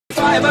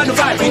but no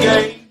fight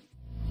brigade.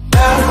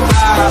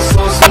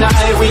 So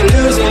tonight we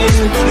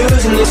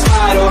losing this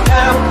fight.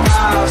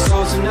 Oh,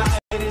 so tonight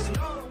it is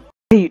no.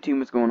 Hey YouTube,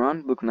 what's going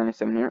on?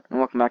 Blue97 here, and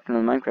welcome back to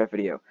another Minecraft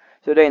video.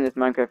 So today in this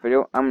Minecraft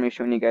video, I'm going to be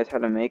showing you guys how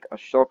to make a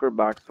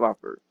Shulkerbox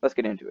swapper. Let's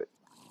get into it.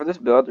 For this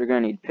build, you're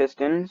going to need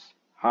pistons,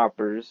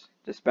 hoppers,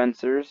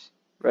 dispensers,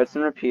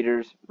 redstone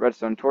repeaters,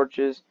 redstone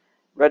torches,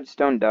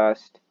 redstone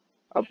dust,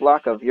 a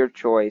block of your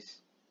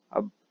choice,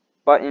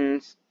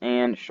 buttons,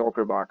 and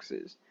shulker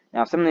boxes.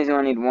 Now, some of these you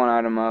only need one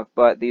item of,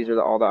 but these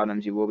are all the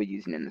items you will be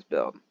using in this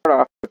build. Start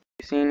off with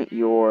placing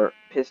your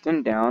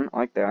piston down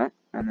like that,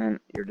 and then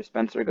your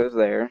dispenser goes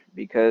there,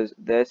 because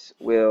this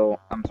will,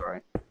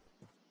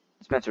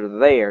 dispenser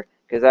there,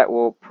 because that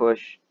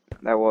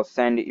will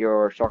send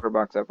your shulker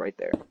box up right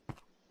there.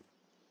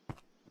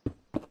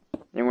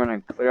 Then we're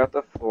going to clear out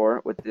the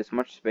floor with this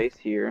much space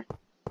here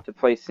to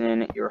place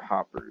in your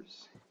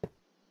hoppers.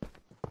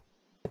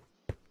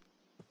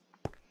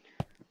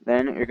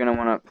 Then you're going to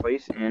want to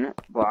place in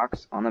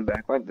blocks on the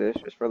back like this,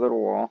 just for a little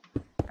wall,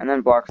 and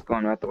then blocks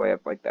going right the way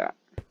up like that.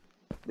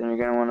 Then you're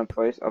going to want to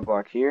place a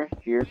block here,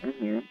 here, and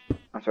here.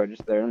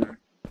 Just there and there.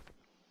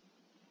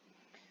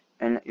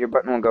 And your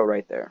button will go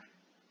right there.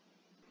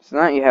 So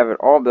now that you have it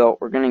all built,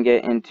 we're going to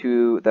get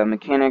into the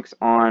mechanics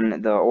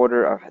on the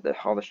order of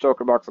how the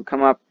shulker box will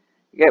come up,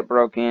 get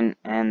broken,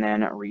 and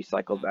then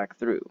recycle back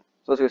through.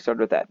 So let's get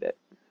started with that bit.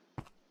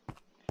 So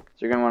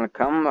you're going to want to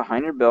come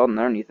behind your build and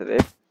underneath of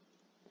it.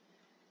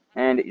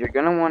 And you're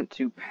going to want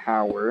to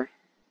power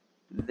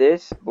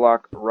this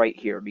block right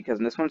here, because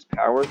when this one's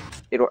powered,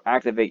 it'll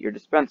activate your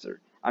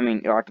dispenser.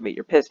 It'll activate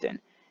your piston.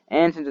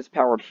 And since it's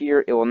powered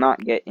here, it will not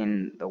get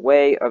in the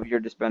way of your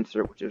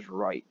dispenser, which is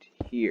right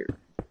here.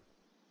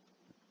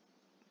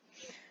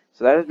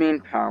 So that is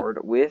being powered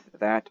with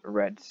that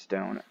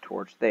redstone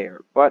torch there.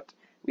 But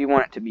we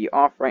want it to be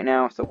off right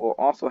now, so we'll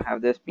also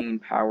have this being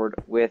powered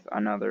with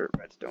another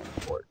redstone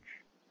torch.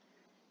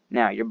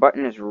 Now, your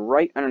button is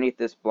right underneath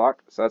this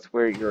block, so that's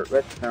where your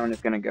redstone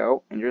is going to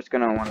go, and you're just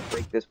going to want to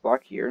break this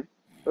block here.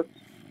 Oops,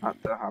 not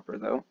the hopper,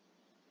 though.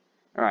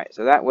 Alright,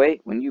 so that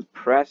way, when you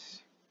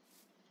press,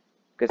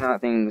 because now that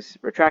thing's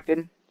retracted,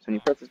 so when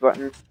you press this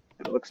button,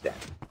 it'll extend.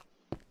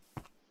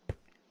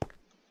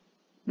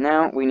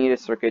 Now, we need a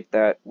circuit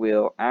that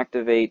will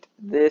activate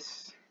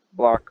this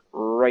block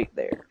right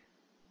there.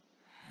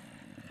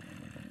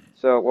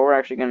 So, what we're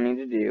actually going to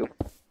need to do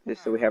is,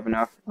 so we have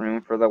enough room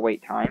for the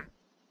wait time,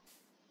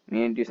 we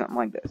need to do something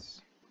like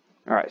this.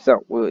 Alright,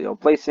 so you'll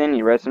place in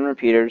your redstone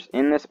repeaters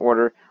in this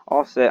order,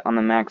 all set on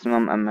the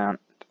maximum amount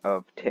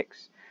of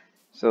ticks.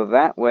 So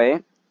that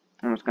way,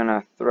 I'm just going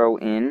to throw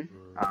in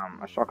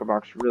a shulker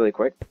box really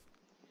quick.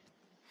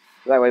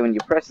 So that way when you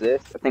press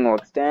this, the thing will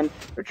extend,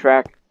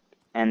 retract,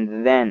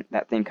 and then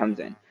that thing comes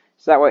in.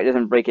 So that way it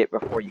doesn't break it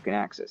before you can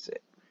access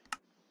it.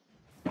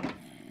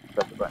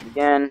 Press the button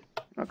again,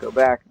 it'll go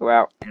back, go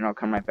out, and it'll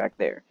come right back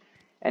there.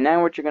 And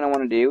now what you're going to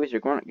want to do is you're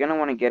going to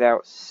want to get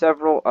out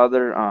several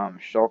other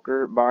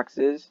shulker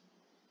boxes,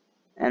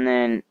 and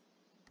then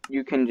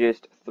you can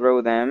just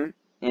throw them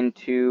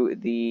into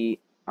the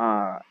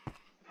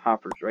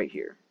hoppers right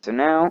here. So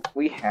now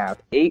we have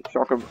 9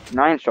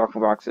 shulker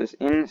boxes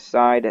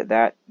inside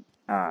that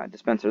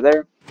dispenser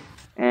there,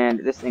 and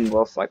this thing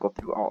will cycle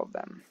through all of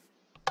them.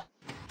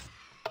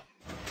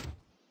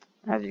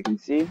 As you can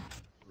see,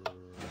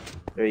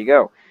 there you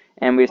go.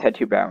 And we just had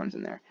 2 brown ones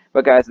in there.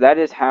 But guys, that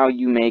is how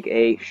you make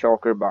a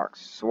shulker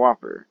box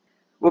swapper.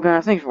 Well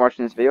guys, thanks for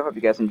watching this video. Hope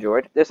you guys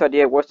enjoyed. This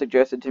idea was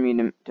suggested to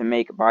me to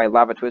make by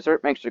Lava Twister.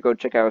 Make sure to go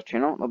check out his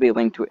channel. There'll be a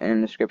link to it in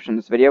the description of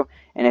this video.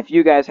 And if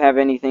you guys have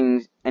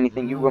anything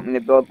you want me to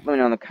build, let me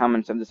know in the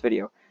comments of this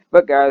video.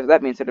 But guys,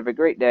 that being said, have a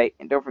great day,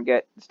 and don't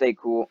forget to stay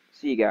cool.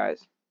 See you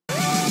guys.